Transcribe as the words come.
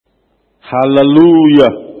Hallelujah.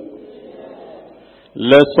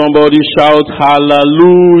 Let somebody shout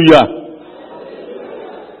hallelujah.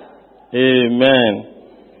 Amen.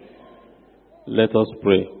 Let us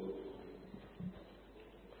pray.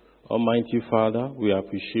 Almighty Father, we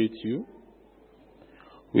appreciate you.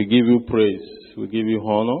 We give you praise. We give you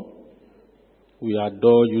honor. We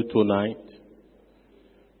adore you tonight.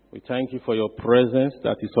 We thank you for your presence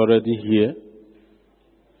that is already here.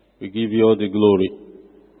 We give you all the glory.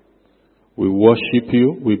 We worship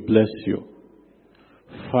you. We bless you.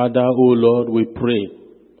 Father, O Lord, we pray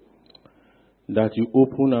that you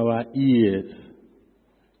open our ears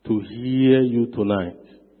to hear you tonight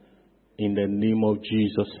in the name of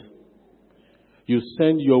Jesus. You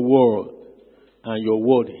send your word and your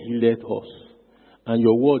word healeth us and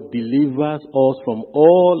your word delivers us from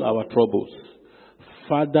all our troubles.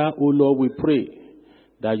 Father, O Lord, we pray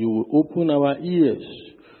that you will open our ears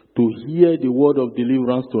to hear the word of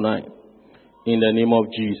deliverance tonight in the name of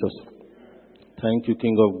Jesus. Thank you,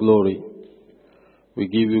 King of Glory. We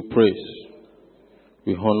give you praise.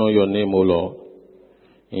 We honor your name, O Lord.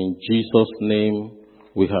 In Jesus' name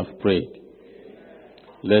we have prayed.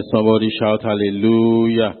 Let somebody shout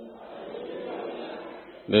hallelujah.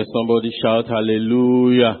 Let somebody shout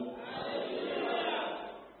hallelujah.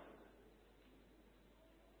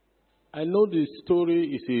 I know this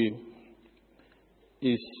story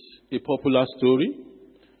is a popular story.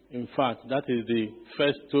 In fact, that is the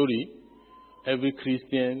first story every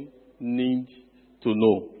Christian needs to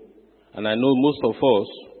know. And I know most of us,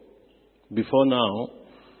 before now,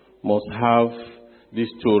 must have this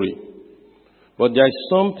story. But there is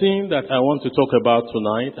something that I want to talk about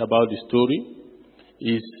tonight about the story,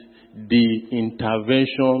 is the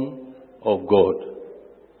intervention of God.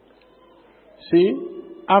 See,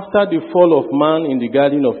 after the fall of man in the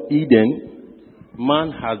Garden of Eden,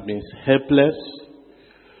 man has been helpless.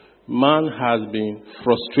 Man has been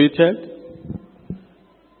frustrated.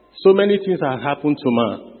 So many things have happened to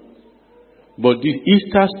man. But the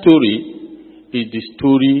Easter story is the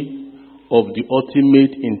story of the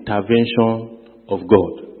ultimate intervention of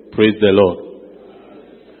God. Praise the Lord.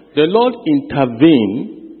 The Lord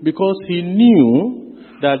intervened because he knew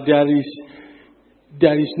that there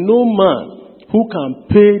is no man who can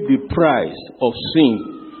pay the price of sin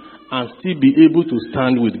and still be able to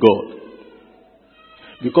stand with God.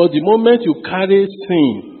 Because the moment you carry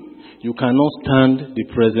sin, you cannot stand the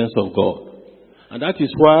presence of God. And that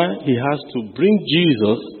is why he has to bring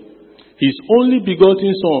Jesus, his only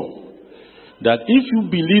begotten Son, that if you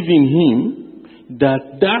believe in him,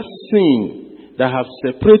 that sin that have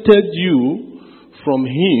separated you from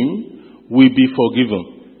him will be forgiven.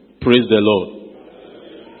 Praise the Lord.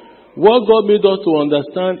 What God made us to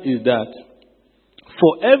understand is that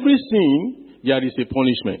for every sin, there is a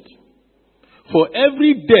punishment. For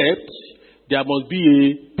every debt, there must be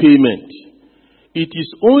a payment. It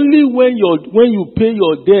is only when you pay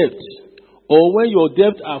your debt or when your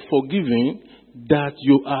debts are forgiven that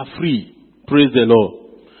you are free. Praise the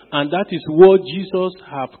Lord. And that is what Jesus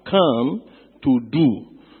have come to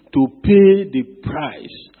do, to pay the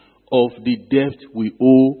price of the debt we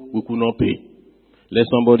owe, we could not pay. Let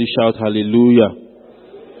somebody shout hallelujah.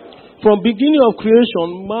 From beginning of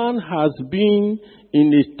creation, man has been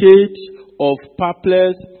in a state of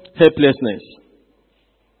perplexed helplessness.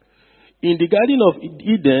 In the Garden of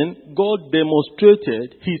Eden, God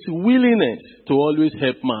demonstrated his willingness to always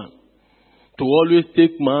help man, to always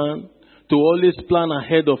take man, to always plan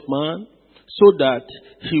ahead of man, so that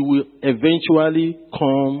he will eventually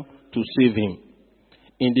come to save him.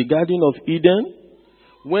 In the Garden of Eden,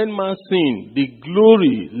 when man sinned, the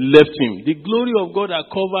glory left him. The glory of God that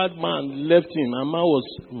covered man left him, and man was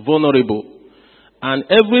vulnerable. And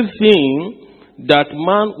everything that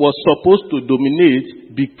man was supposed to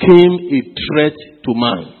dominate became a threat to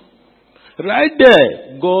man. Right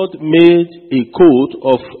there, God made a coat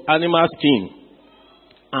of animal skin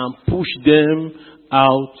and pushed them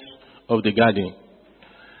out of the garden.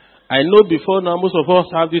 I know before now most of us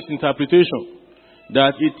have this interpretation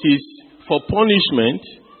that it is for punishment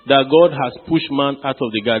that God has pushed man out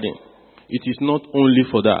of the garden. It is not only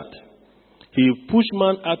for that. He pushed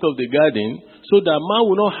man out of the garden so that man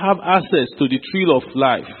will not have access to the tree of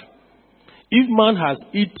life. If man has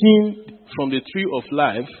eaten from the tree of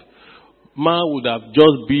life, man would have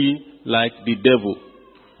just been like the devil,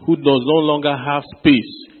 who does no longer have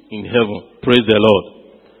space in heaven. Praise the Lord.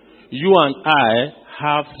 You and I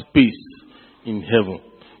have space in heaven.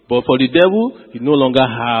 But for the devil, he no longer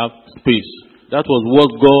have space. That was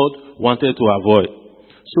what God wanted to avoid.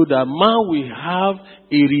 So that man will have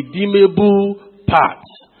a redeemable part,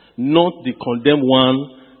 not the condemned one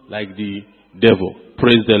like the devil.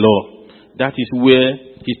 Praise the Lord. that is where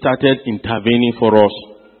he started intervening for us.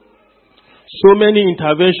 So many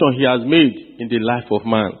interventions he has made in the life of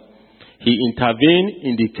man. He intervened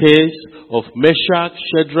in the case of Meshach,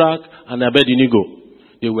 Shadrach, and Abednego.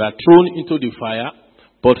 They were thrown into the fire,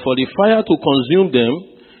 but for the fire to consume them,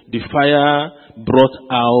 the fire brought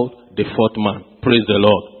out the fourth man. Praise the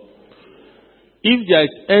Lord. If there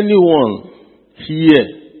is anyone here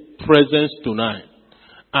present tonight,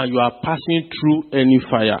 and you are passing through any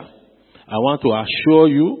fire, I want to assure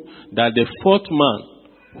you that the fourth man,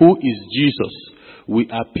 who is Jesus, will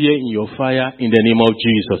appear in your fire in the name of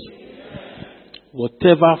Jesus.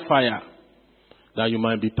 Whatever fire that you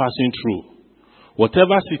might be passing through,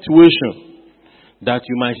 whatever situation that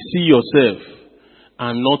you might see yourself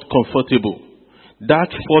and not comfortable, that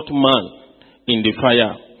fourth man in the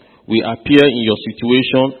fire will appear in your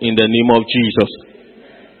situation in the name of Jesus.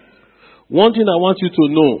 One thing I want you to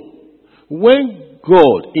know, when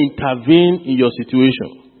God intervenes in your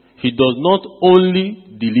situation, he does not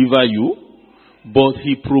only deliver you, but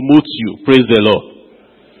he promotes you. Praise the Lord.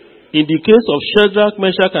 In the case of Shadrach,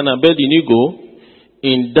 Meshach, and Abednego,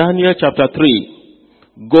 in Daniel chapter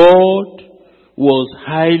 3, God was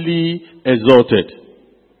highly exalted.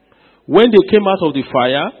 When they came out of the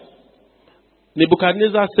fire,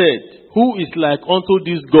 Nebuchadnezzar said, "Who is like unto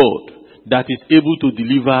this God that is able to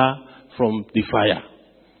deliver from the fire?"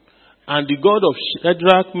 And the God of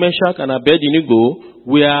Shadrach, Meshach, and Abednego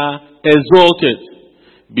were exalted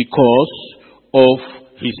because of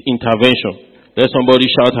his intervention. Let somebody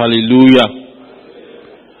shout hallelujah.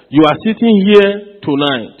 You are sitting here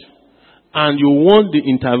tonight and you want the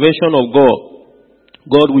intervention of God.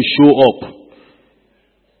 God will show up.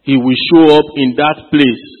 He will show up in that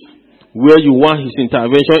place where you want his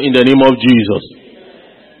intervention in the name of Jesus.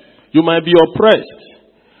 You might be oppressed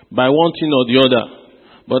by one thing or the other,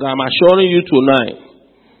 but I'm assuring you tonight,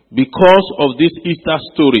 because of this Easter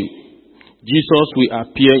story, Jesus will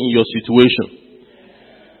appear in your situation.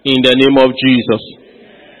 In the name of Jesus.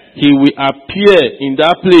 He will appear in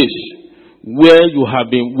that place where you have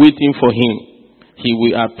been waiting for him. He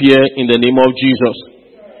will appear in the name of Jesus.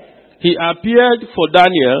 He appeared for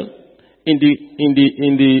Daniel in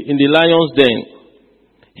the lion's den.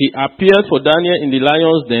 He appeared for Daniel in the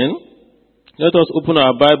lion's den. Let us open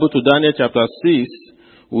our Bible to Daniel chapter 6.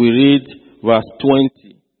 We read verse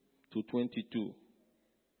 20 to 22.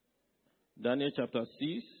 Daniel chapter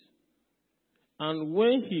 6. And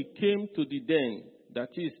when he came to the den, that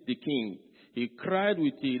is the king, he cried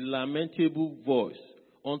with a lamentable voice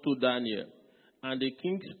unto Daniel. And the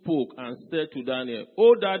king spoke and said to Daniel,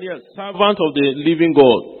 O Daniel, servant of the living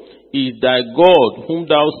God, is thy God whom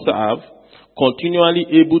thou serve continually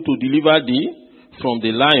able to deliver thee from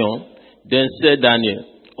the lion? Then said Daniel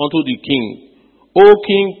unto the king, O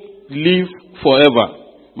king, live forever.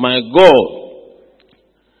 My God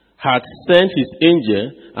hath sent his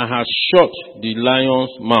angel and hath shut the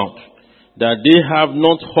lion's mouth, that they have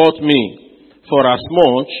not hurt me, for as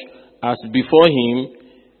much as before him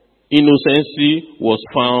innocency was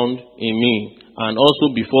found in me, and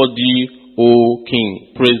also before thee, O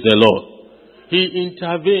king. Praise the Lord. He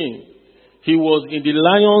intervened. He was in the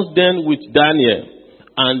lion's den with Daniel,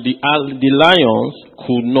 and the lions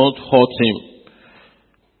could not hurt him.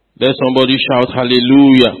 Let somebody shout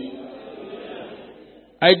hallelujah.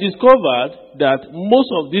 I discovered that most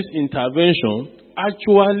of this intervention,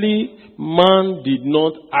 actually, man did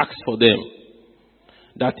not ask for them.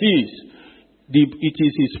 That is, it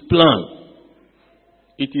is his plan.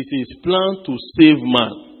 It is his plan to save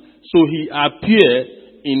man. So he appeared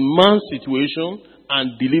in man's situation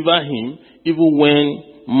and deliver him even when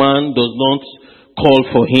man does not call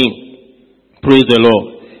for him. Praise the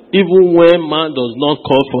Lord. Even when man does not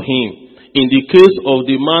call for him. In the case of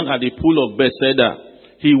the man at the pool of Bethesda,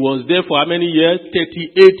 he was there for how many years?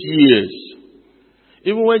 38 years.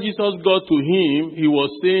 Even when Jesus got to him, he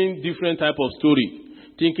was saying different type of story,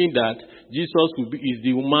 thinking that Jesus is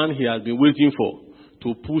the man he has been waiting for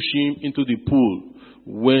to push him into the pool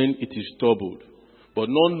when it is troubled. But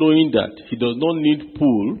not knowing that he does not need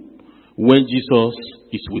pool when Jesus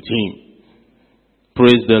is with him.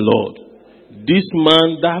 Praise the Lord. This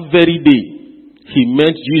man, that very day, he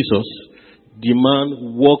met Jesus. The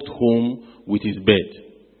man walked home with his bed.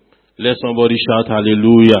 Let somebody shout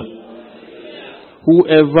hallelujah.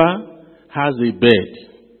 Whoever has a bed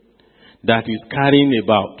that is carrying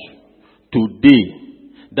about, today,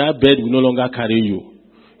 that bed will no longer carry you.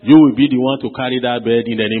 You will be the one to carry that bed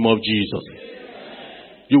in the name of Jesus.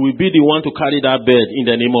 You will be the one to carry that bed in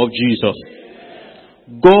the name of Jesus.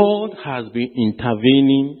 God has been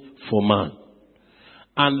intervening for man.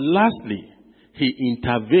 And lastly, he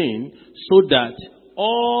intervened so that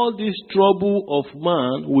all this trouble of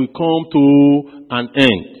man will come to an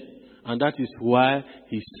end. And that is why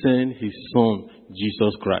he sent his son,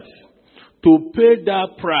 Jesus Christ, to pay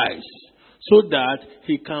that price so that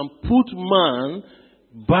he can put man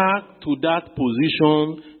back to that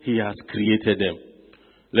position he has created them.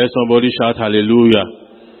 Let somebody shout hallelujah.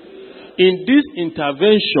 In this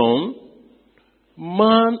intervention,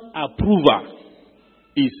 man approval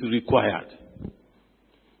is required.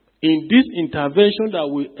 In this intervention that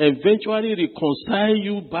will eventually reconcile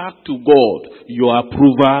you back to God, your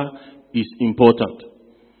approval is important.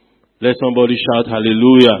 Let somebody shout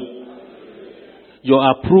hallelujah.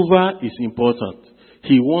 Your approval is important.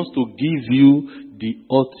 He wants to give you the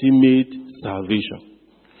ultimate salvation.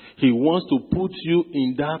 He wants to put you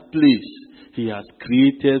in that place he has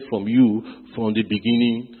created from you from the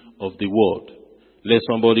beginning of the world. Let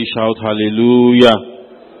somebody shout hallelujah.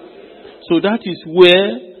 So that is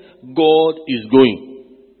where God is going.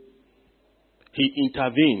 He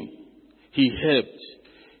intervened. He helped.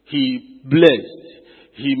 He blessed.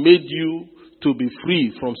 He made you to be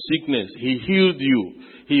free from sickness. He healed you.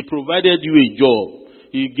 He provided you a job.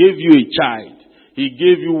 He gave you a child. He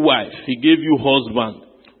gave you wife. He gave you husband.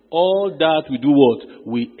 All that we do what?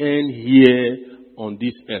 We end here on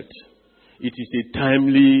this earth. It is a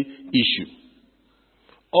timely issue.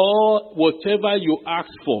 Or whatever you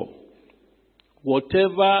ask for,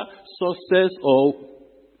 whatever success or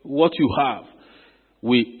what you have,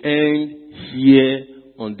 we end here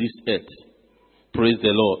on this earth. Praise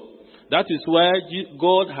the Lord. That is why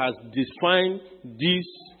God has defined this,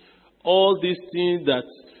 all these things that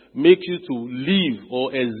make you to live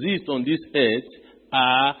or exist on this earth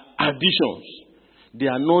are additions. They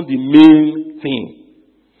are not the main thing.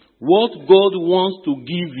 What God wants to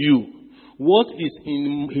give you, what is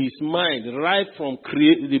in his mind right from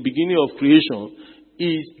the beginning of creation,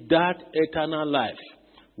 is that eternal life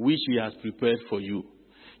which he has prepared for you.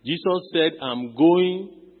 Jesus said, I'm going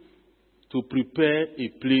to prepare a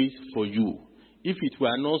place for you. If it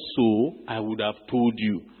were not so, I would have told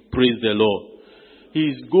you. Praise the Lord. He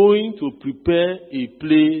is going to prepare a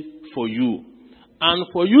place for you. And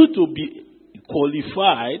for you to be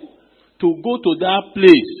qualified to go to that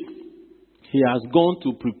place he has gone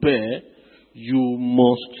to prepare, you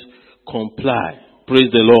must comply.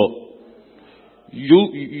 Praise the Lord. You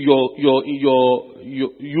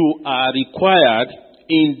are required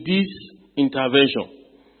in this intervention.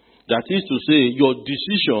 That is to say, your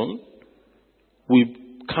decision will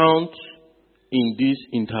count in this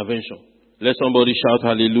intervention. Let somebody shout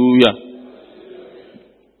hallelujah.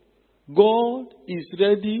 God is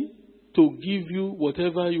ready to give you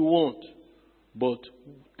whatever you want. But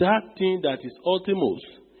that thing that is utmost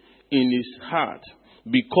in his heart,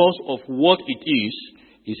 because of what it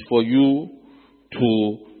is for you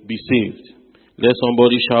to be saved. Let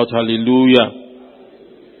somebody shout hallelujah.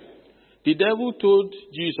 The devil told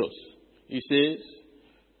Jesus, he says,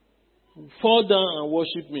 fall down and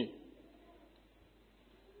worship me.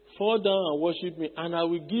 Fall down and worship me, and I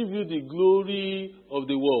will give you the glory of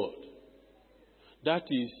the world. That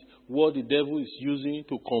is what the devil is using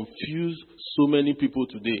to confuse so many people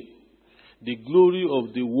today. The glory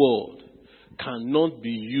of the world cannot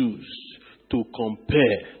be used to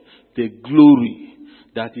compare the glory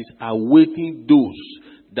that is awaiting those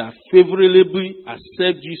that favorably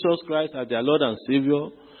accept Jesus Christ as their Lord and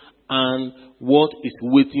Savior, and what is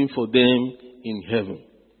waiting for them in heaven.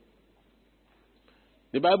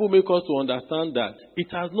 The Bible makes us to understand that it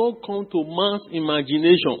has not come to man's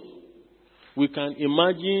imagination. We can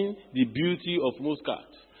imagine the beauty of Muscat.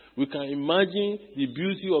 We can imagine the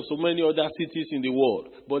beauty of so many other cities in the world.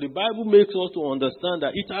 But the Bible makes us to understand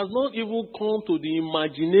that it has not even come to the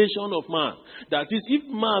imagination of man. That is, if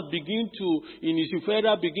man begin to, in his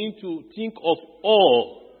further begin to think of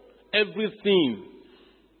everything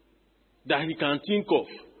that he can think of,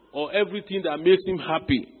 or everything that makes him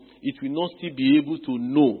happy, it will not still be able to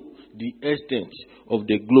know the extent of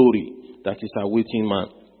the glory that is awaiting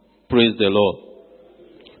man. Praise the Lord.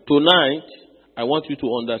 Tonight, I want you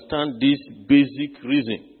to understand this basic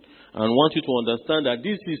reason. And I want you to understand that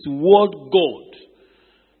this is what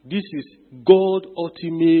this is God's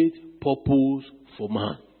ultimate purpose for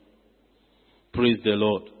man. Praise the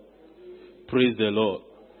Lord. Praise the Lord.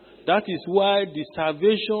 That is why the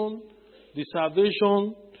salvation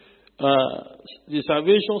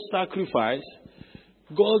sacrifice,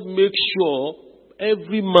 God makes sure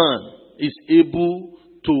every man is able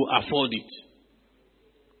to afford it.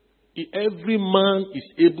 Every man is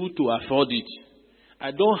able to afford it.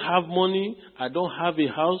 I don't have money, I don't have a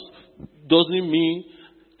house, doesn't mean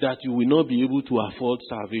that you will not be able to afford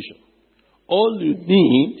salvation. All you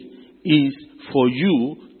need is for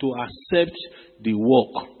you to accept the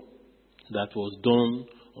work that was done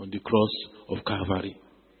on the cross of Calvary.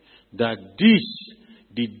 That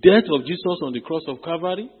the death of Jesus on the cross of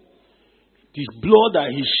Calvary, the blood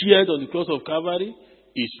that he shed on the cross of Calvary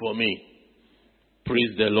is for me.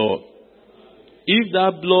 Praise the Lord. If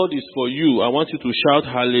that blood is for you, I want you to shout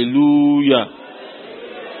hallelujah.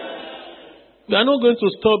 We are not going to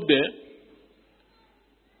stop there.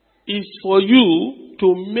 It's for you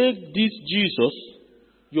to make this Jesus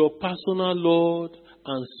your personal Lord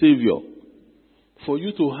and Savior. For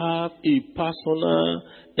you to have a personal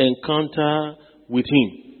encounter with him.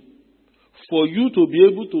 For you to be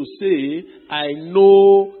able to say, I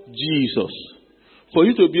know Jesus. For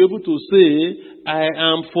you to be able to say, I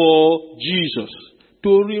am for Jesus.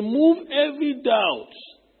 To remove every doubt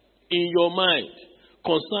in your mind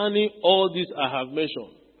concerning all this I have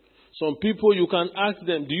mentioned. Some people, you can ask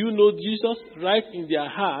them, do you know Jesus? Right in their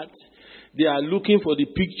heart, they are looking for the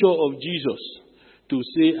picture of Jesus to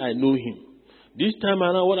say, I know him. This time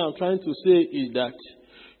around, what I'm trying to say is that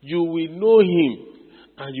you will know him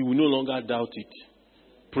and you will no longer doubt it.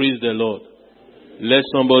 Praise the Lord. Let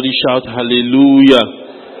somebody shout hallelujah.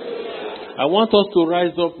 I want us to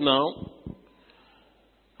rise up now.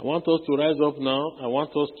 I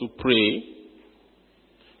want us to pray.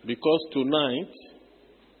 Because tonight,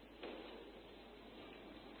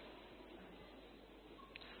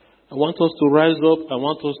 I want us to rise up. I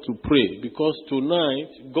want us to pray. Because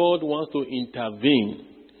tonight, God wants to intervene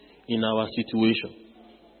in our situation.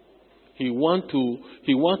 He wants to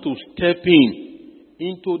step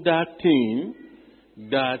into that thing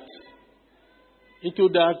that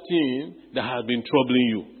has been troubling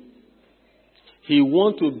you. He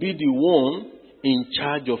wants to be the one in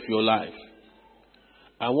charge of your life.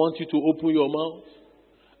 I want you to open your mouth.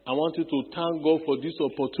 I want you to thank God for this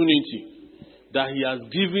opportunity that he has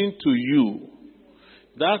given to you.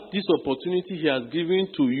 That this opportunity he has given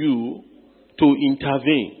to you to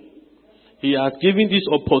intervene. He has given this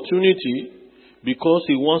opportunity because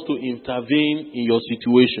he wants to intervene in your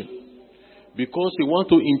situation. Because he wants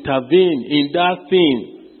to intervene in that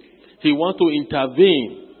thing. He wants to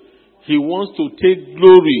intervene. He wants to take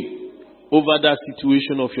glory over that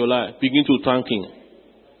situation of your life. Begin to thank him.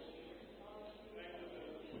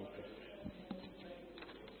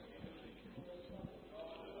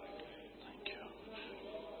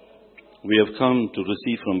 We have come to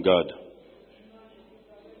receive from God.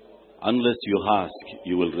 Unless you ask,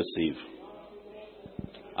 you will receive.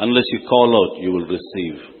 Unless you call out, you will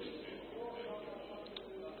receive.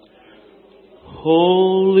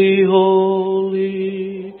 Holy,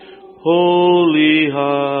 holy, holy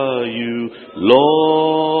are you,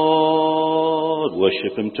 Lord.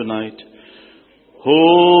 Worship him tonight.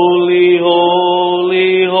 Holy,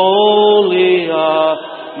 holy, holy are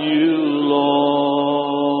you, Lord.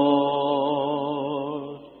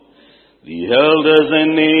 The elders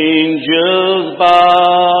and angels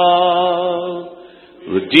bow.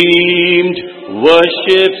 Redeemed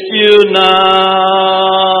worships you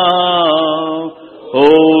now.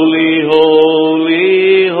 Holy,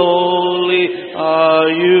 holy, holy are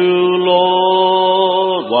you,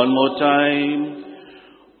 Lord. One more time.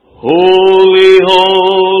 Holy,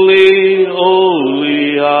 holy,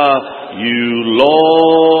 holy are you,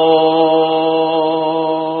 Lord.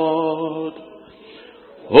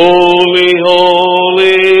 Holy,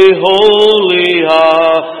 holy, holy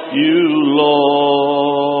are you, Lord.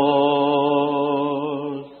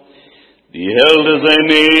 The elders and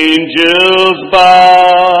angels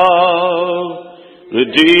bow.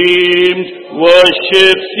 Redeemed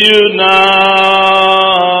worships you now.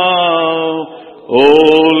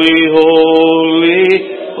 Holy, holy,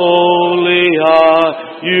 holy are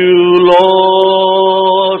you,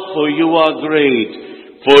 Lord. For you are great.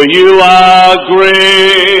 For you are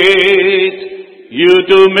great. You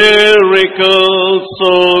do miracles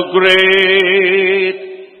so great.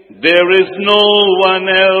 There is no one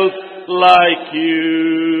else like you.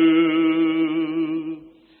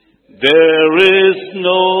 There is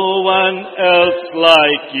no one else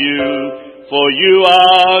like you. For you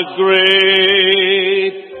are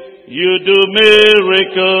great. You do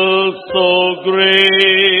miracles so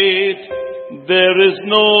great. There is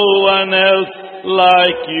no one else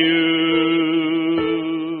like you.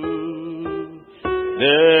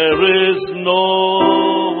 There is no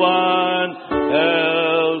one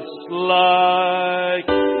else like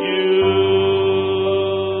you.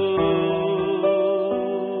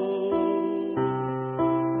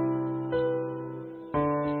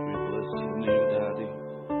 We bless your name, Daddy.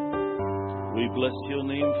 We bless your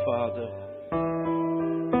name, Father.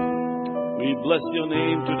 We bless your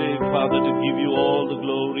name today, Father, to give you all the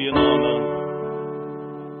glory and honor.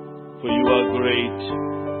 for you are great.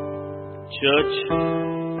 Church,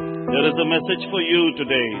 there is a message for you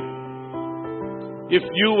today. If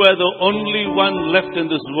you were the only one left in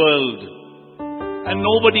this world and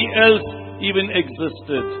nobody else even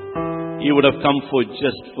existed, He would have come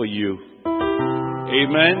just for you.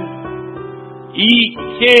 Amen. He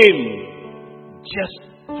came just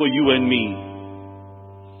for you and me.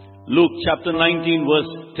 Luke chapter 19 verse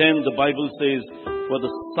 10, the Bible says, "For the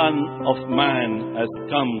Son of Man has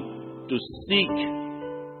come to seek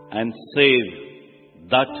and save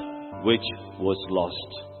that which was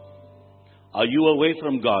lost." Are you away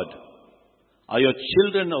from God? Are your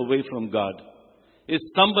children away from God? Is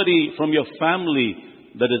somebody from your family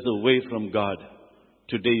that is away from God?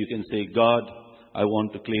 Today you can say, "God, I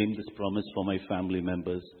want to claim this promise for my family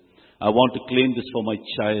members. I want to claim this for my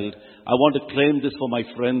child. I want to claim this for my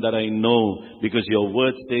friend that I know, because your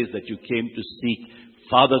word says that you came to seek.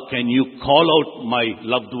 Father, can you call out my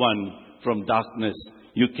loved one from darkness?"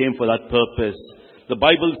 You came for that purpose. The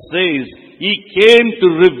Bible says He came to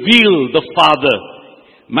reveal the Father.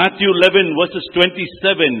 Matthew 11 verses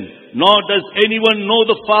 27, "Nor does anyone know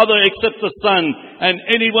the Father except the Son, and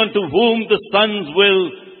anyone to whom the Son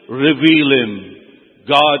will reveal Him."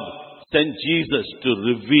 God sent Jesus to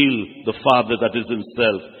reveal the Father, that is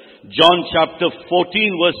Himself. John chapter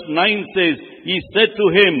 14 verse 9 says, He said to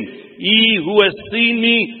him, "He who has seen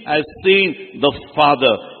me has seen the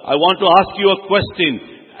Father." I want to ask you a question.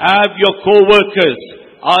 Have your co-workers,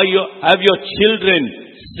 have your children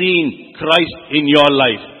seen Christ in your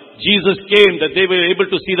life? Jesus came that they were able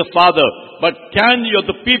to see the Father. But can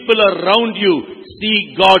the people around you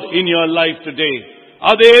see God in your life today?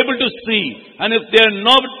 Are they able to see? And if they are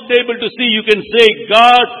not able to see, you can say,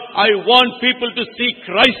 "God, I want people to see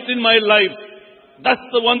Christ in my life. That's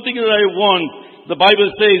the one thing that I want." The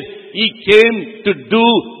Bible says He came to do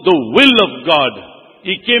the will of God.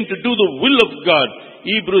 He came to do the will of God.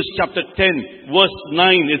 Hebrews chapter 10 verse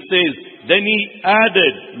 9, it says, "Then He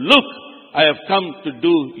added, 'Look, I have come to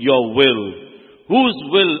do your will.'" Whose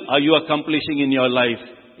will are you accomplishing in your life?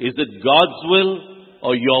 Is it God's will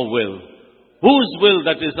or your will? Whose will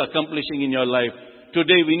that is accomplishing in your life?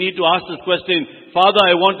 Today we need to ask this question. Father,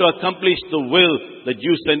 I want to accomplish the will that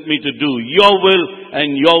you sent me to do. Your will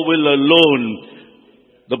and your will alone.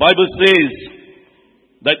 The Bible says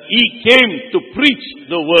that He came to preach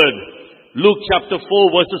the word. Luke chapter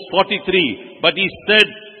 4 verses 43. "But He said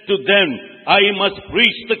to them, I must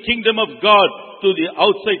preach the kingdom of God to the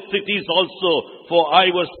outside cities also, for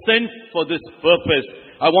I was sent for this purpose."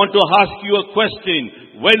 I want to ask you a question.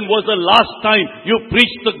 When was the last time you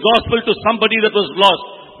preached the gospel to somebody that was lost?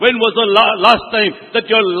 When was the last time that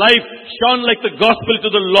your life shone like the gospel to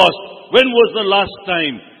the lost? When was the last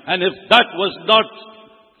time? And if that was not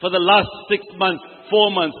for the last 6 months,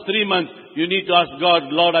 4 months, 3 months, you need to ask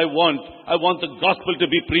God, "Lord, I want the gospel to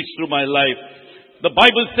be preached through my life." The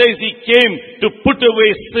Bible says He came to put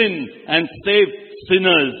away sin and save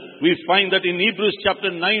sinners. We find that in Hebrews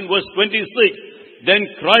chapter 9 verse 26. "Then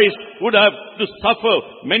Christ would have to suffer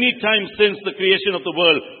many times since the creation of the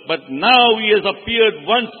world. But now He has appeared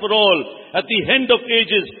once for all at the end of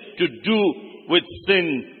ages to do with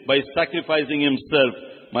sin by sacrificing Himself."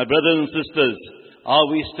 My brothers and sisters, are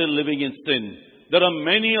we still living in sin? There are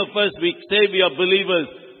many of us, we say we are believers,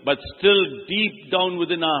 but still deep down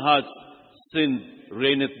within our hearts, sin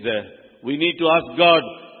reigneth there. We need to ask God,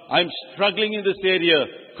 "I'm struggling in this area.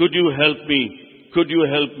 Could you help me? Could you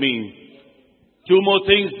help me?" 2 more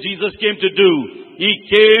things Jesus came to do. He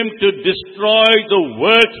came to destroy the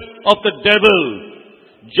works of the devil.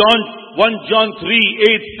 1 John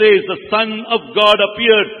 3:8 says, "The Son of God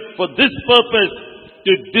appeared for this purpose,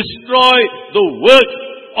 to destroy the works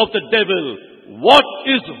of the devil." What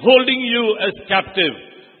is holding you as captive?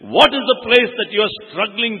 What is the place that you are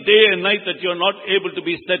struggling day and night, that you are not able to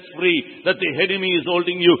be set free, that the enemy is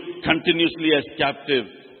holding you continuously as captive?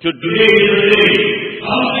 Today is the day. Something is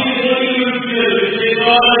holding you here. Say, "God, I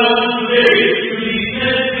want today to be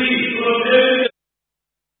set free from everything."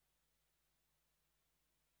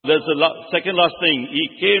 There's a second last thing. He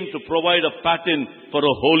came to provide a pattern for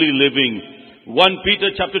a holy living. 1 Peter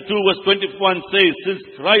chapter 2 verse 21 says, "Since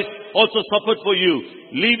Christ also suffered for you,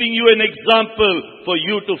 leaving you an example for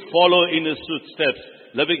you to follow in His footsteps."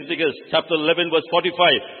 Leviticus chapter 11 verse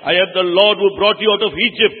 45. "I am the Lord who brought you out of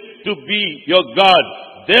Egypt to be your God.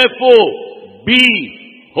 Therefore, be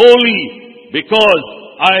holy, because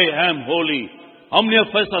I am holy." How many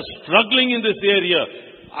of us are struggling in this area?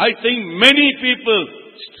 I think many people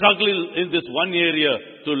struggle in this one area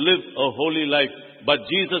to live a holy life. But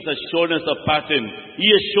Jesus has shown us a pattern. He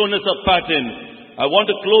has shown us a pattern. I want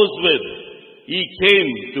to close with, He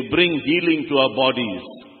came to bring healing to our bodies.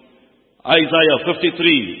 Isaiah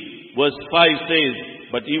 53 verse 5 says,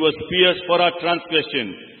 "But he was pierced for our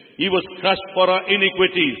transgression. He was crushed for our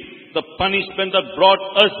iniquities. The punishment that brought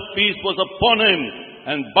us peace was upon him,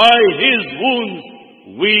 and by his wounds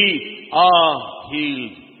we are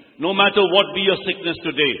healed." No matter what be your sickness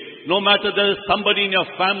today, no matter there is somebody in your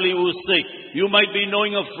family who is sick, you might be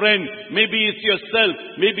knowing a friend, maybe it's yourself,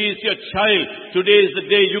 maybe it's your child. Today is the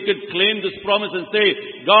day you can claim this promise and say,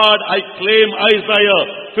 "God, I claim Isaiah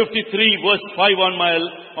 53 verse 5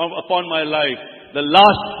 upon my life." The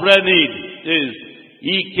last prayer need is,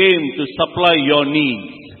 He came to supply your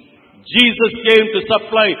needs. Jesus came to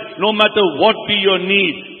supply no matter what be your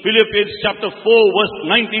need. Philippians chapter 4 verse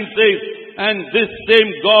 19 says, "And this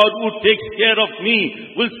same God who takes care of me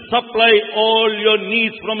will supply all your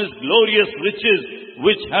needs from His glorious riches,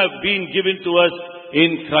 which have been given to us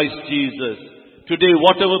in Christ Jesus." Today,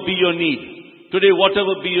 whatever be your need,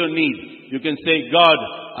 you can say, "God,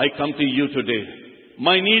 I come to you today.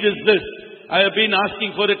 My need is this. I have been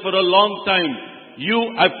asking for it for a long time.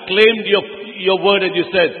 You have claimed your word, and you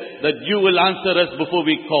said that you will answer us before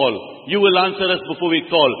we call. You will answer us before we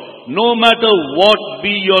call." No matter what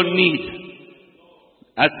be your need,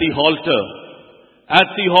 at the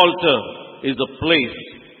altar is a place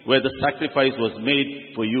where the sacrifice was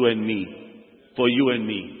made for you and me. For you and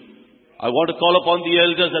me. I want to call upon the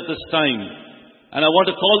elders at this time, and I want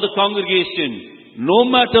to call the congregation. No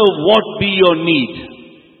matter what be your need,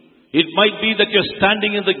 it might be that you're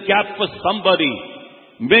standing in the gap for somebody.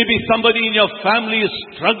 Maybe somebody in your family is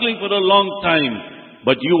struggling for a long time,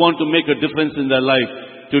 but you want to make a difference in their life.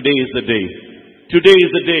 Today is the day. Today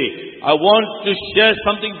is the day. I want to share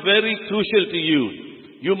something very crucial to you.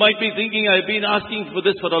 You might be thinking, "I've been asking for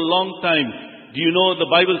this for a long time." Do you know the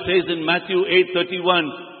Bible says in Matthew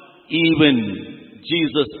 8:31, even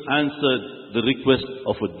Jesus answered the request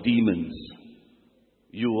of a demons.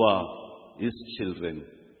 You are His children.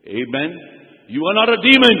 Amen. You are not a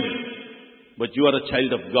demon, but you are a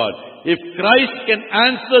child of God. If Christ can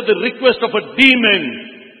answer the request of a demon,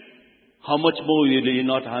 how much more will He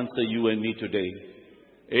not answer you and me today?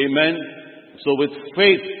 Amen. So with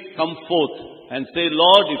faith, come forth and say,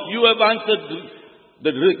 "Lord, if you have answered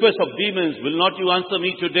the request of demons, will not you answer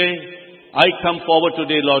me today? I come forward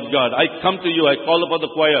today, Lord God. I come to you." I call upon the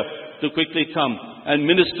choir to quickly come and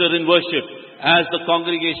minister in worship. As the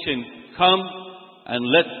congregation, come and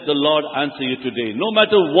let the Lord answer you today. No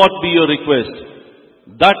matter what be your request.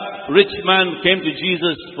 That rich man came to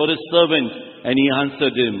Jesus for his servant, and He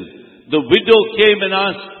answered him. The widow came and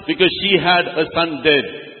asked because she had a son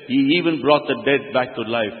dead. He even brought the dead back to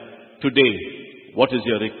life. Today, what is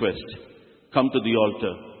your request? Come to the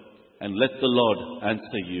altar and let the Lord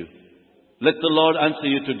answer you. Let the Lord answer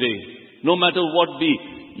you today. No matter what be,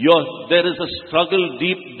 there is a struggle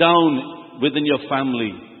deep down within your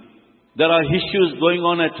family. There are issues going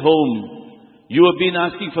on at home. You have been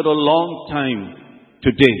asking for a long time.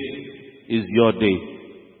 Today is your day.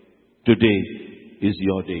 Today is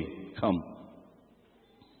your day. Come.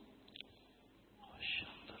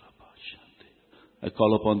 I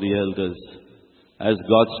call upon the elders as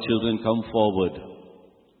God's children come forward.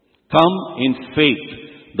 Come in faith.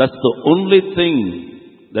 That's the only thing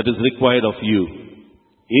that is required of you.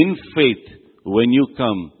 In faith, when you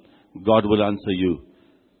come, God will answer you.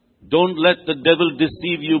 Don't let the devil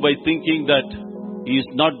deceive you by thinking that He is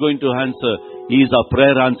not going to answer. He is a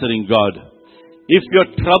prayer answering God. If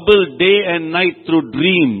you're troubled day and night through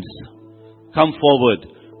dreams, come forward.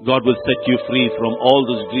 God will set you free from all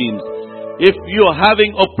those dreams. If you're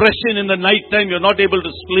having oppression in the night time, you're not able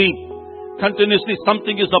to sleep, continuously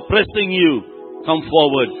something is oppressing you, come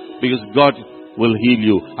forward, because God will heal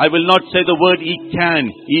you. I will not say the word He can,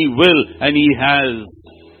 He will, and He has.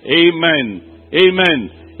 Amen. Amen.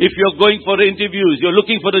 If you're going for interviews, you're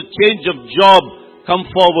looking for a change of job, come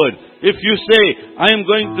forward. If you say, I am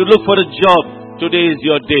going to look for a job, today is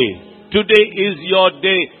your day. Today is your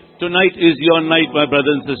day. Tonight is your night, my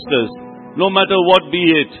brothers and sisters. No matter what be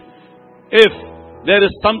it. If there is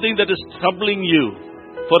something that is troubling you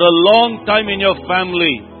for a long time in your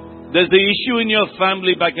family, there's the issue in your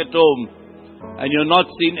family back at home, and you're not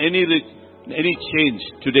seeing any change,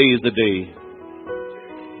 today is the day.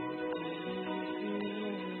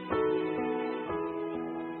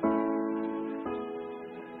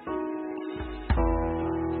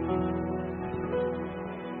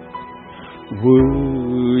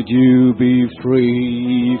 Would you be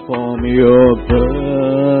free from your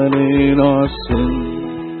burning or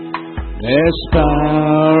sin? There's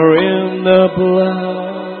power in the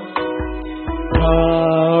blood,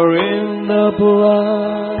 power in the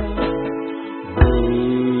blood.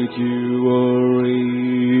 Would you or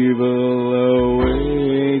evil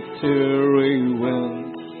awake to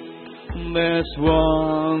There's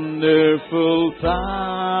wonderful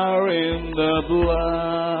power in the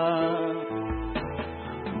blood.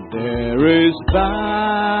 There is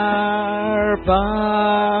power,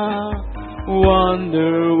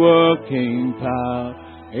 wonder-working power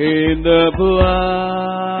in the blood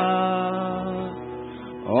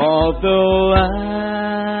of the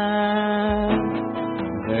Lamb.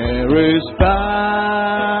 There is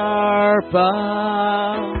power,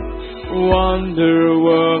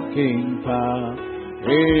 wonder-working power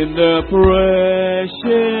in the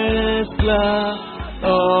precious blood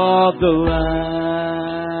of the Lamb.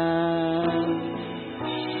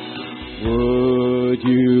 Would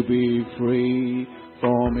you be free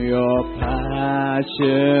from your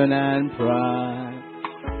passion and pride?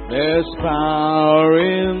 There's power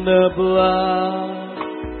in the blood,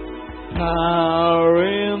 power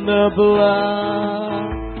in the blood.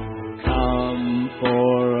 Come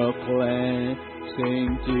for a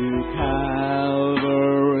cleansing to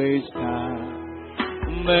Calvary's path.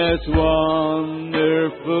 There's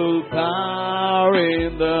wonderful power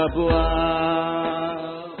in the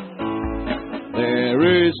blood. There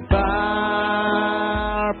is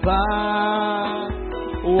power,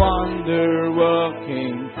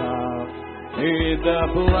 wonder-working power in the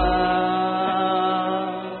blood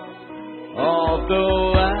of the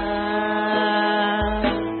Lamb.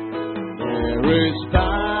 There is power,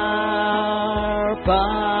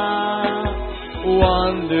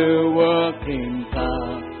 wonder-working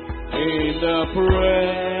power in the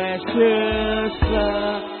precious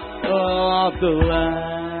blood of the Lamb.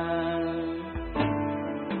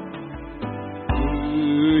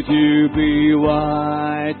 Would you be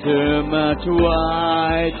whiter, much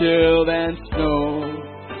whiter than snow?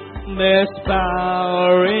 There's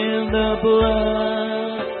power in the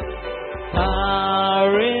blood,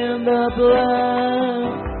 power in the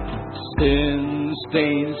blood. Sin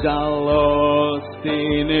stains are lost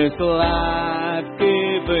in His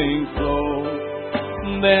life-giving flow.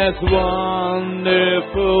 There's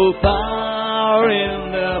wonderful power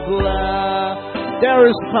in the blood. There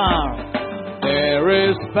is power. There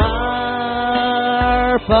is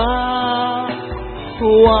power,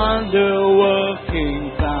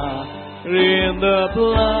 wonder-working power in the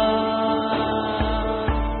blood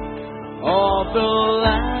of the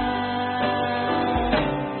Lamb.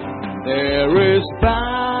 There is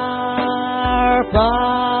power,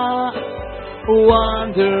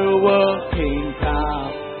 wonder-working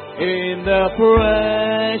power in the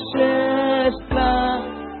precious blood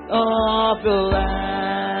of the Lamb.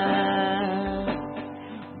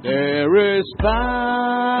 There is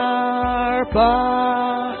power,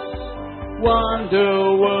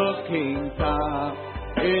 wonder-working power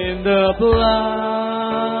in the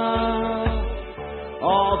blood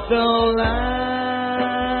of the Lamb.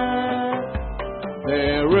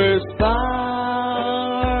 There is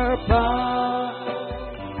power,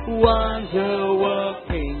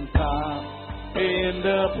 wonder-working power in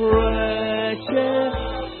the precious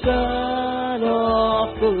blood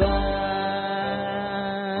of the Lamb.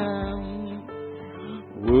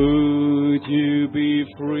 Would you be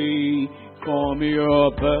free from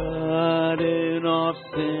your burden of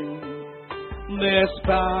sin? There's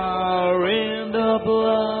power in the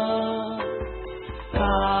blood,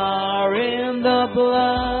 power in the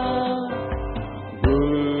blood.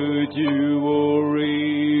 Would you, O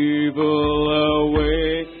evil,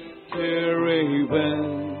 awake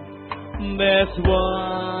even? There's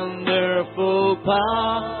wonderful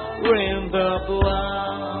power in the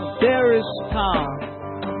blood. There is power.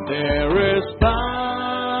 There is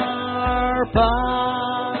power,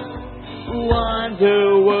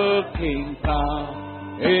 wonder-working power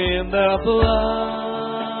in the blood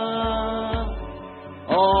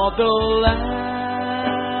of the Lamb.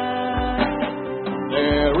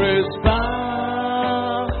 There is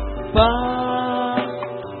power,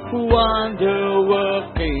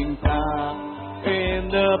 wonder-working power in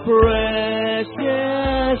the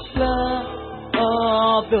precious blood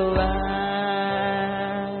of the Lamb.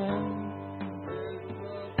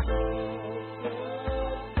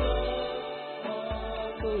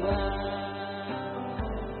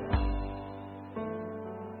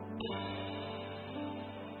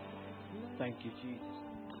 Thank you, Jesus.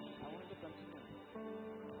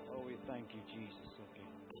 Oh, we thank you, Jesus. Okay.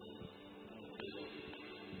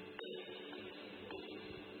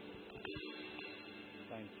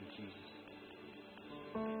 Thank you, Jesus.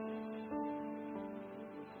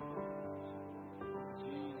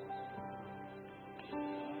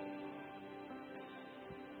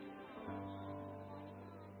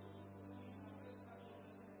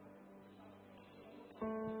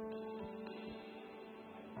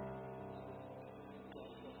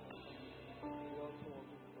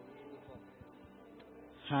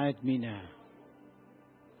 Hide me now.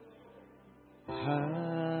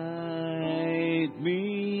 Hide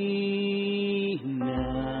me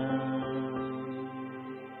now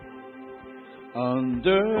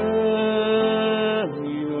under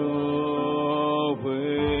your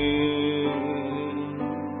wing.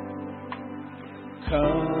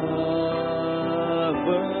 Cover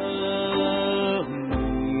me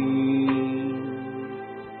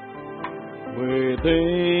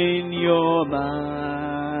within your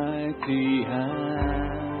mighty hand.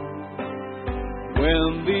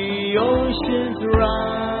 When the oceans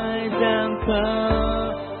rise and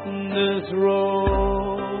thunders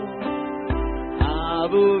roll, I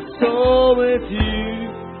will soar with you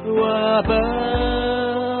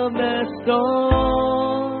above the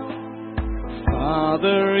storm.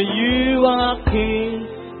 Father, you are King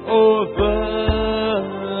over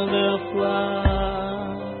the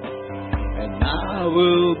flood, and I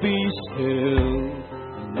will be still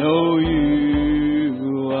and know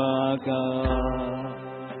you are God.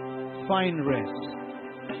 Find rest,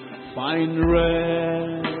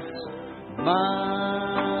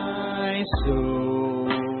 my soul,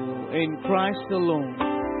 in Christ alone,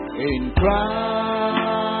 in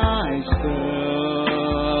Christ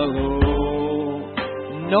alone.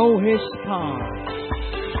 Know His power,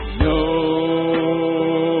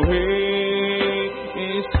 know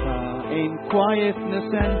His power, in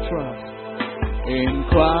quietness and trust, in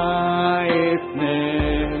quietness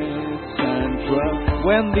and trust.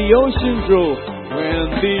 When the oceans roll, when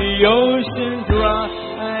the oceans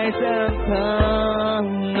rise and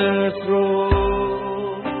thunders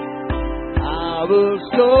roll, I will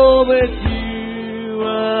soar with you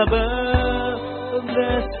above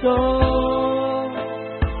the storm.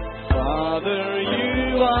 Father,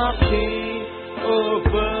 you are King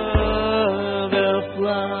over the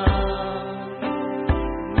flood.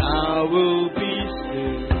 I will be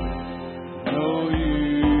still, know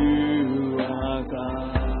you are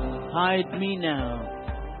God. Hide me now.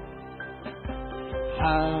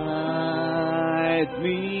 Hide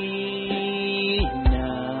me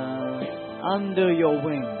now under your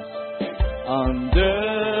wings, under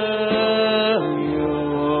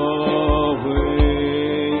your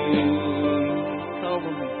wings.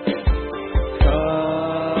 Cover me,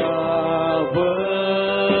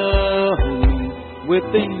 cover me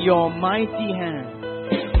within your mighty hand,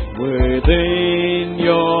 within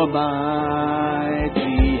your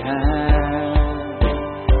mighty hand.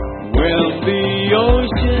 When the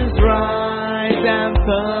oceans rise and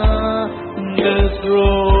thunders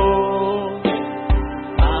roll,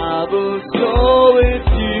 I will soar with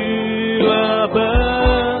you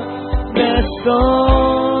above the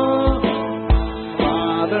storm.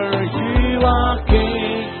 Father, you are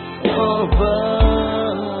King over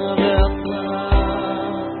the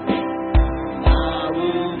flood. I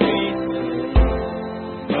will be still,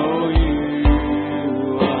 know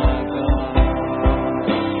you are God.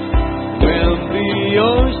 When the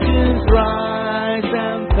oceans rise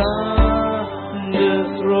and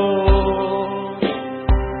thunders roll,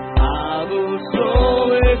 I will soar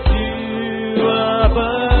with you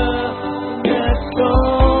above the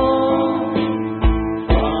storm.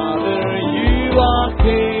 Father, you are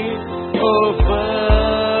King over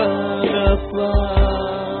the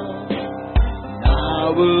flood. I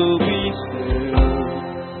will be still,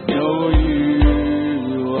 know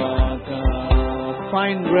you are God.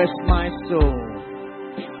 Find rest, my soul.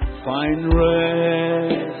 Find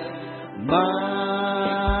rest,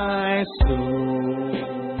 my soul,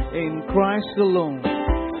 in Christ alone,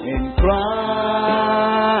 in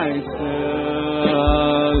Christ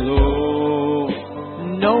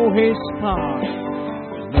alone. Know His power,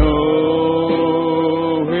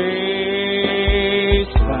 know His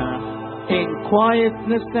power, in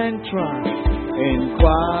quietness and trust, in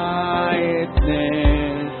quietness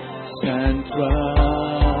and trust.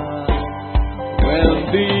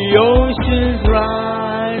 When the oceans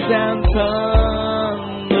rise and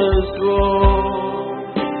thunders roll,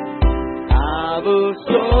 I will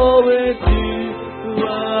soar with you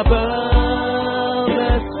above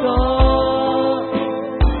the storm.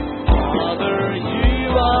 Father, you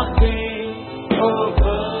are King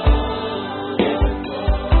over the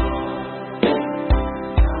storm.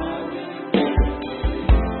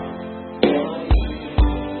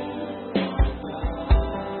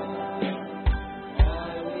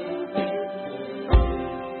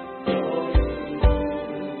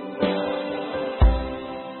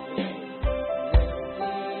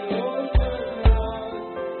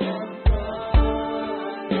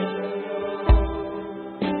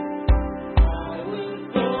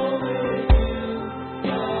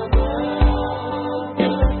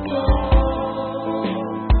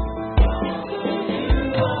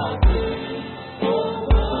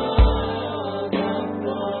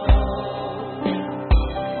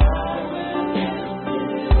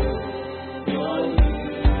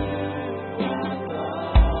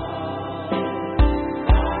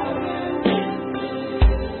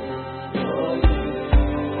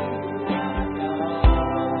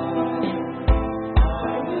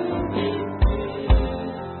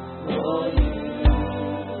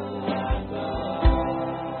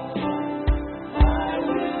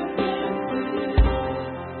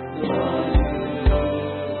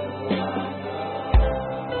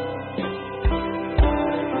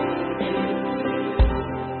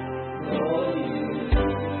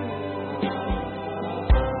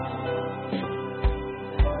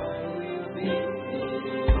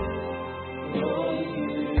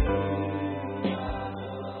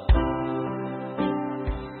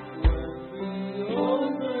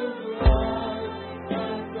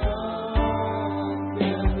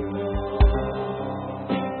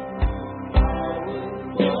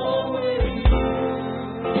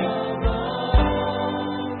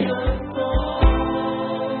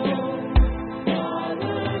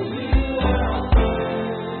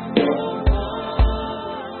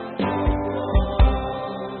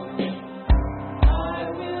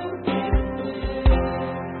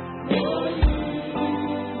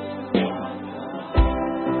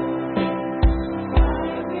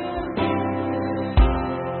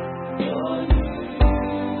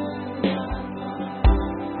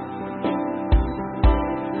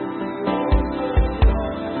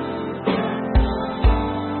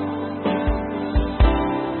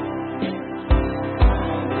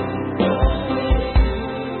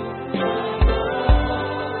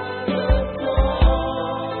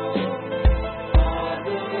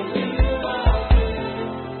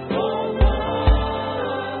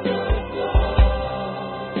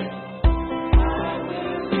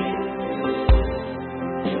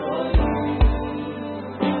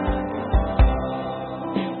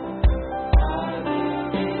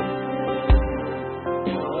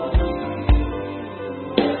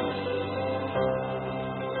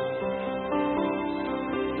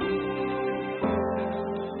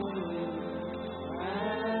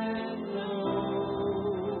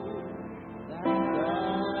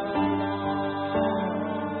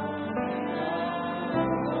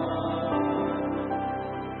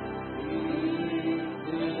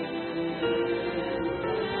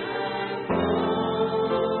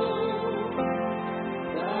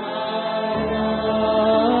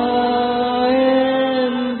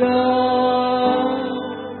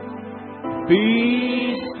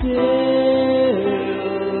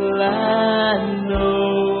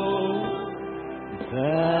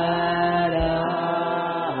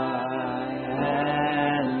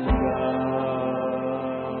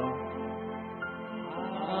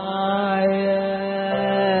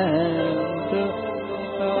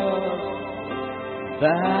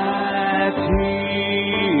 that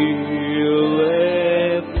healeth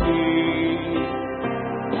thee.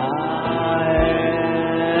 I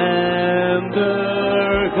am the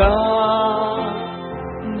God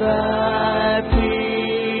that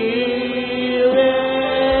healeth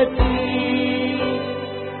thee.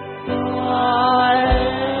 I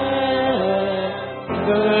am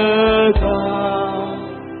the God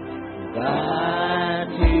that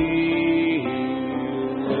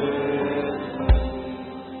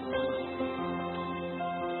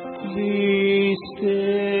be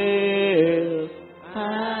still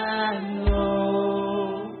and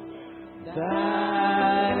know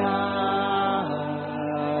that I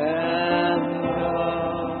am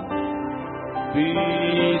God. Be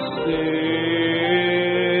still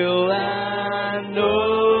and know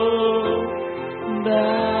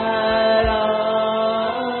that I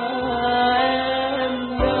am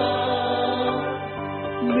God.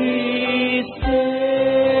 Be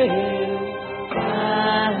still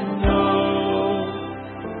and know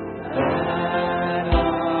that I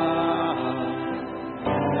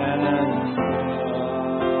am God.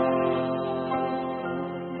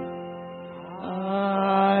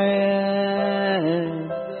 I am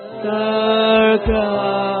the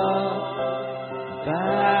God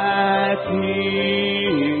that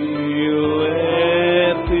healeth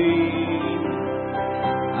thee.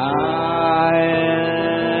 I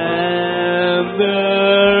am the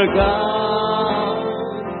God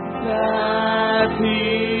that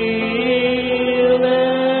healeth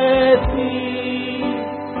thee.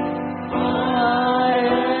 I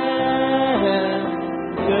am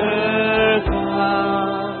the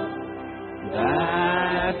God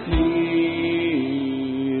that healeth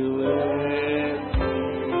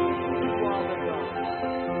thee.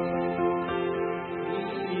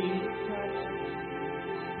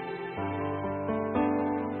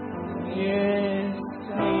 Yes,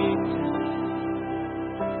 Satan,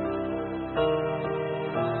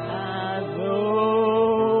 I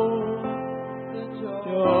know the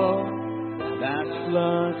joy that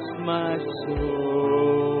floods my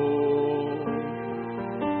soul.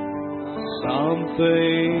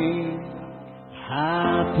 Something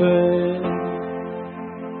happened,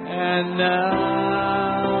 and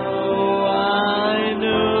now I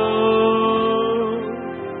know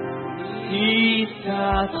He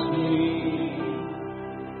touched me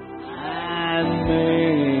and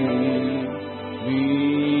made me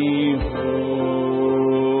whole.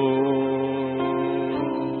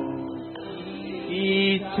 He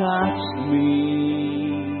touched me.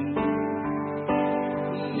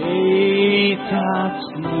 He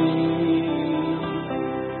touched me.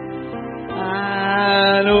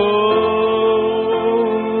 And oh,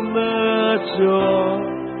 the joy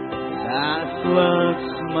that floods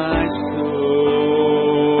my soul.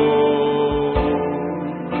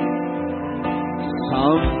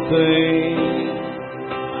 Something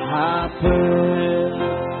happened,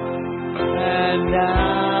 and now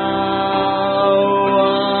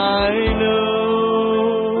I know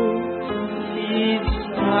He's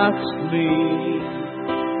touched me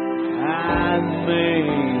and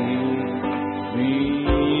made me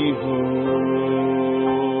whole.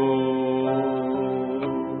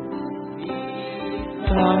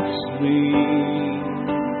 Touch me.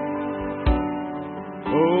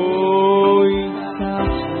 Oh, He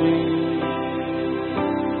touched me.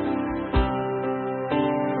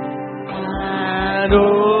 And oh,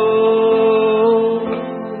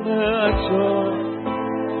 the joy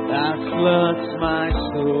that floods my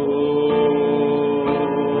soul.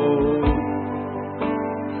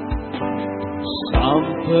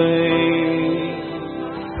 Something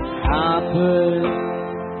happened,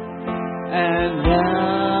 and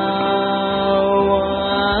now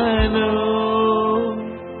I know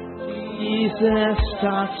Jesus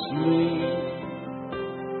touched me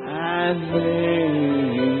and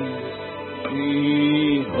made me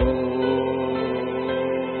whole.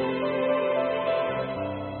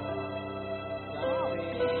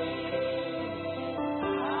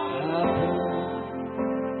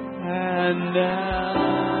 And now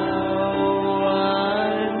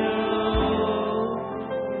I know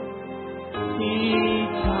He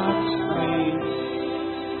touched me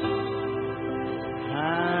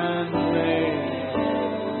and made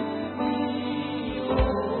me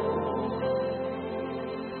whole.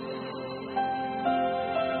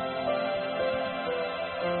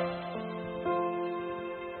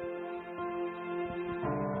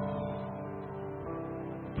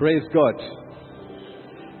 Praise God.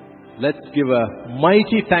 Let's give a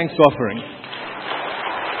mighty thanks offering.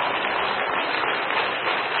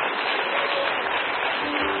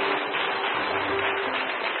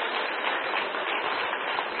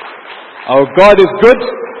 Our God is good.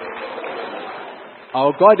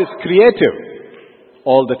 Our God is creative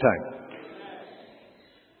all the time.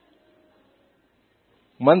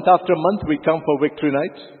 Month after month we come for Victory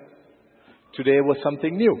Night. Today was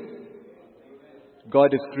something new.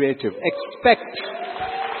 God is creative.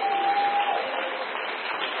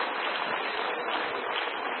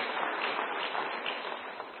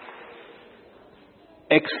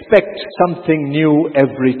 Expect something new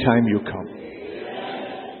every time you come.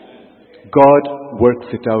 God works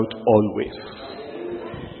it out always.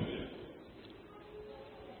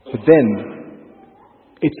 But then,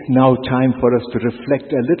 it's now time for us to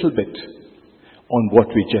reflect a little bit on what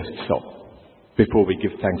we just saw before we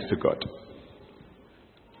give thanks to God.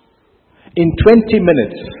 In 20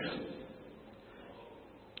 minutes,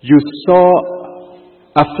 you saw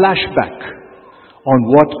a flashback on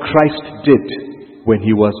what Christ did when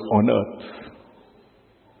He was on earth.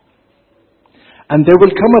 And there will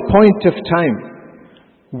come a point of time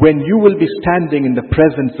when you will be standing in the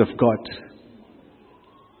presence of God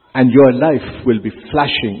and your life will be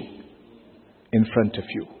flashing in front of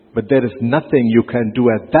you. But there is nothing you can do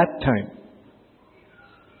at that time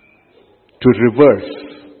to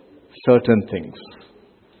reverse certain things.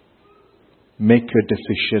 Make your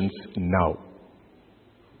decisions now.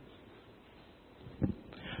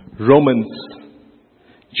 Romans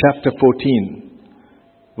chapter 14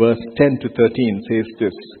 verse 10 to 13 says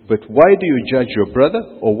this, "But why do you judge your brother,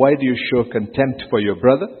 or why do you show contempt for your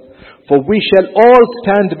brother? For we shall all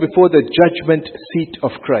stand before the judgment seat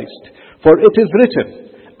of Christ. For it is written,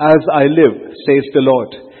 As I live, says the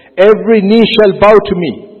Lord, every knee shall bow to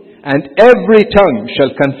me, and every tongue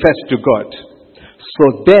shall confess to God.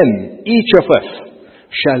 So then each of us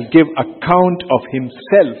shall give account of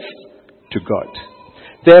himself to God.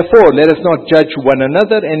 Therefore, let us not judge one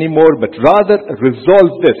another anymore, but rather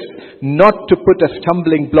resolve this, not to put a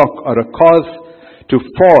stumbling block or a cause to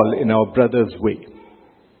fall in our brother's way."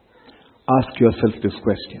 Ask yourself this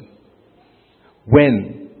question.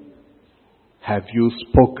 When have you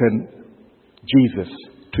spoken Jesus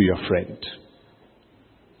to your friend?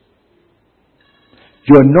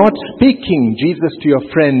 You're not speaking Jesus to your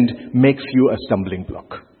friend makes you a stumbling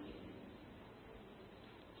block.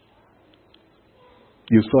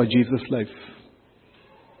 You saw Jesus' life.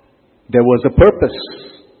 There was a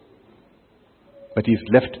purpose, but He's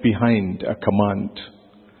left behind a command.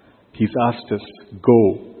 He's asked us,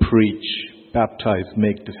 go, preach, baptize,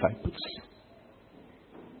 make disciples.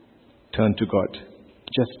 Turn to God.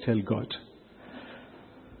 Just tell God,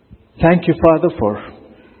 thank you, Father, for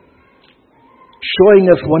showing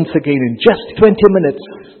us once again in just 20 minutes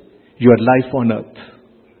your life on earth.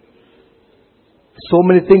 So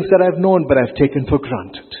many things that I've known, but I've taken for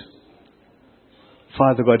granted.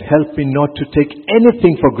 Father God, help me not to take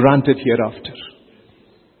anything for granted hereafter.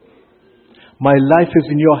 My life is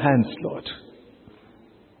in your hands, Lord.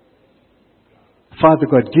 Father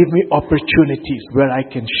God, give me opportunities where I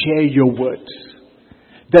can share your words.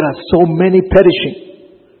 There are so many perishing.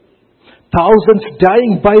 Thousands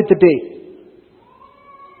dying by the day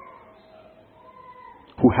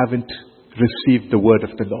who haven't received the word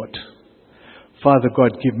of the Lord. Father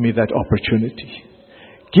God, give me that opportunity.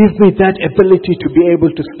 Give me that ability to be able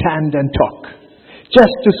to stand and talk.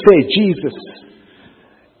 Just to say, Jesus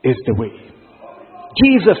is the way.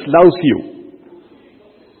 Jesus loves you.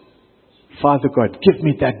 Father God, give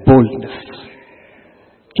me that boldness.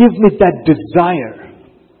 Give me that desire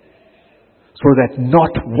so that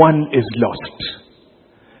not one is lost.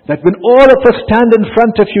 That when all of us stand in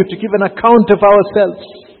front of you to give an account of ourselves,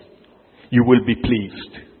 you will be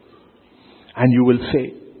pleased. And you will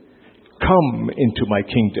say, come into my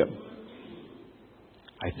kingdom.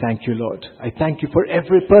 I thank you, Lord. I thank you for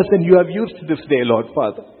every person you have used this day, Lord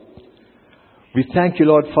Father. We thank you,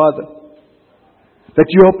 Lord Father, that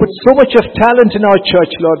you have put so much of talent in our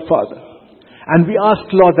church, Lord Father. And we ask,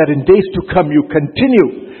 Lord, that in days to come you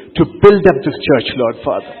continue to build up this church, Lord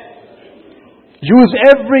Father. Use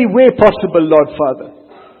every way possible, Lord Father.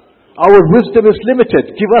 Our wisdom is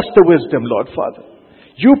limited. Give us the wisdom, Lord Father.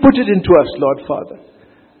 You put it into us, Lord Father,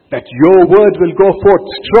 that your word will go forth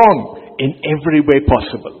strong in every way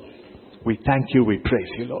possible. We thank you, we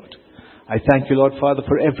praise you, Lord. I thank you, Lord Father,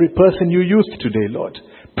 for every person you used today, Lord.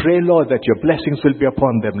 Pray, Lord, that your blessings will be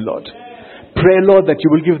upon them, Lord. Pray, Lord, that you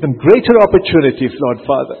will give them greater opportunities, Lord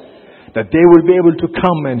Father, that they will be able to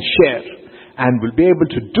come and share and will be able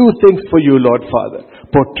to do things for you, Lord Father,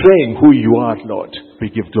 portraying who you are, Lord. we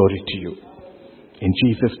give glory to you. In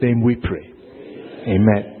Jesus' name we pray.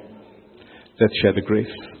 Amen. Let's share the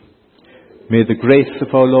grace. May the grace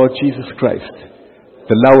of our Lord Jesus Christ,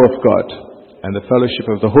 the love of God, and the fellowship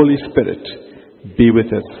of the Holy Spirit be with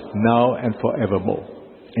us now and forevermore.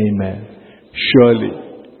 Amen. Surely,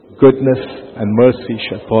 goodness and mercy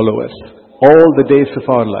shall follow us all the days of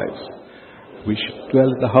our lives. We shall dwell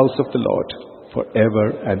in the house of the Lord forever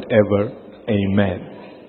and ever. Amen.